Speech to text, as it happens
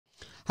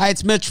Hi,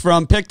 it's Mitch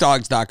from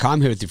PickDawgz.com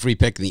here with your free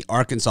pick in the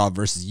Arkansas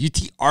versus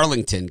UT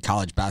Arlington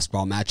college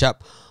basketball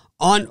matchup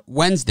on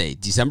Wednesday,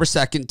 December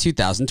 2nd,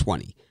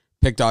 2020.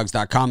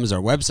 PickDawgz.com is our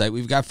website.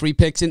 We've got free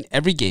picks in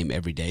every game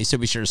every day, so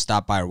be sure to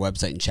stop by our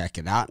website and check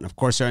it out. And of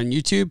course, we're on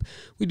YouTube.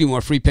 We do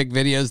more free pick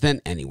videos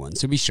than anyone,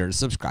 so be sure to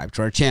subscribe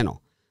to our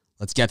channel.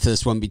 Let's get to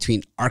this one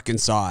between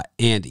Arkansas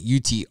and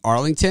UT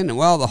Arlington. And,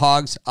 well, the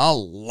Hogs, a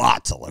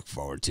lot to look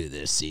forward to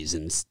this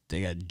season.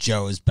 They got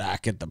Joe's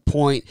back at the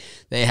point.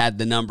 They had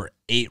the number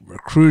 8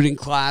 recruiting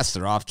class.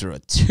 They're off to a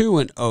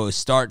 2-0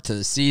 start to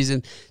the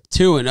season.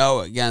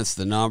 2-0 against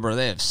the number.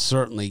 They have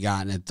certainly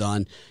gotten it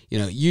done. You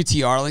know,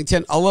 UT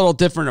Arlington, a little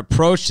different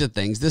approach to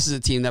things. This is a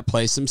team that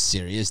plays some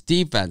serious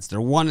defense. They're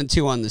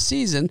 1-2 on the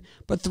season,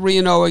 but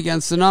 3-0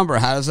 against the number.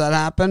 How does that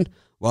happen?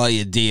 Well,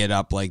 you D it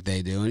up like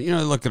they do. And, you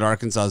know, look at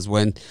Arkansas's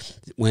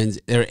wins.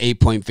 They're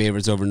 8-point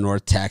favorites over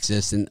North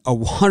Texas and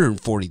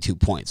 142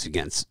 points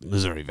against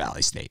Missouri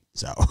Valley State.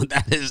 So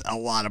that is a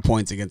lot of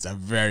points against a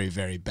very,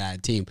 very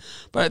bad team.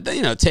 But,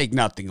 you know, take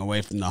nothing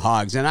away from the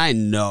Hogs. And I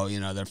know, you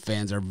know, their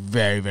fans are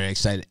very, very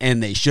excited,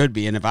 and they should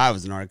be. And if I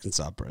was an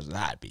Arkansas person,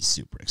 I'd be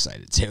super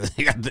excited too.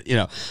 They got, you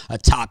know, a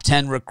top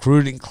 10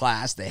 recruiting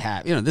class. They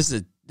have, you know, this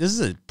is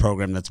a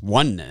program that's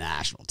won the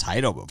national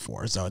title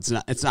before, so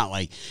it's not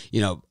like, you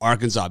know,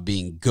 Arkansas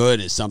being good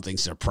is something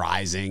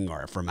surprising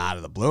or from out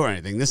of the blue or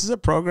anything. This is a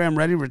program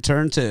ready to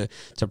return to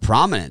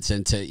prominence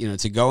and to, you know,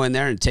 to go in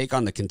there and take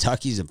on the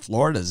Kentuckys and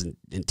Floridas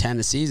and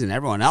Tennessees and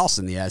everyone else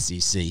in the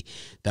SEC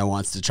that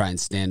wants to try and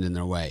stand in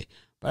their way.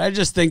 But I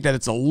just think that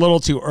it's a little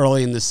too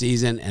early in the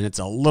season and it's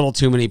a little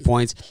too many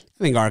points.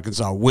 I think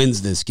Arkansas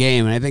wins this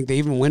game, and I think they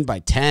even win by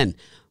 10,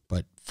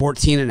 but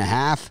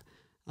 14.5,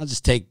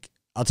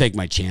 I'll take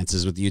my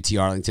chances with UT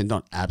Arlington.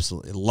 Don't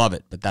absolutely love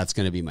it, but that's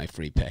going to be my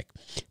free pick.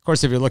 Of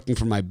course, if you're looking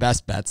for my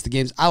best bets, the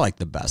games I like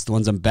the best, the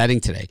ones I'm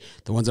betting today,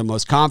 the ones I'm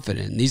most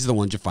confident in, these are the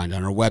ones you'll find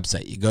on our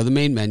website. You go to the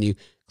main menu,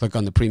 click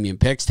on the Premium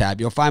Picks tab.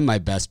 You'll find my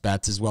best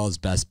bets as well as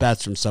best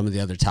bets from some of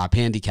the other top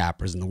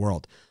handicappers in the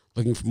world.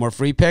 Looking for more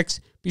free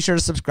picks? Be sure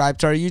to subscribe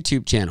to our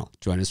YouTube channel.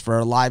 Join us for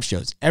our live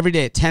shows every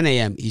day at 10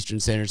 a.m. Eastern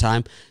Standard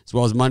Time, as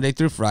well as Monday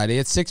through Friday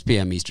at 6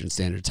 p.m. Eastern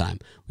Standard Time.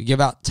 We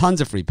give out tons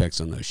of free picks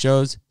on those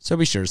shows, so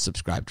be sure to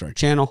subscribe to our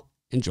channel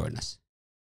and join us.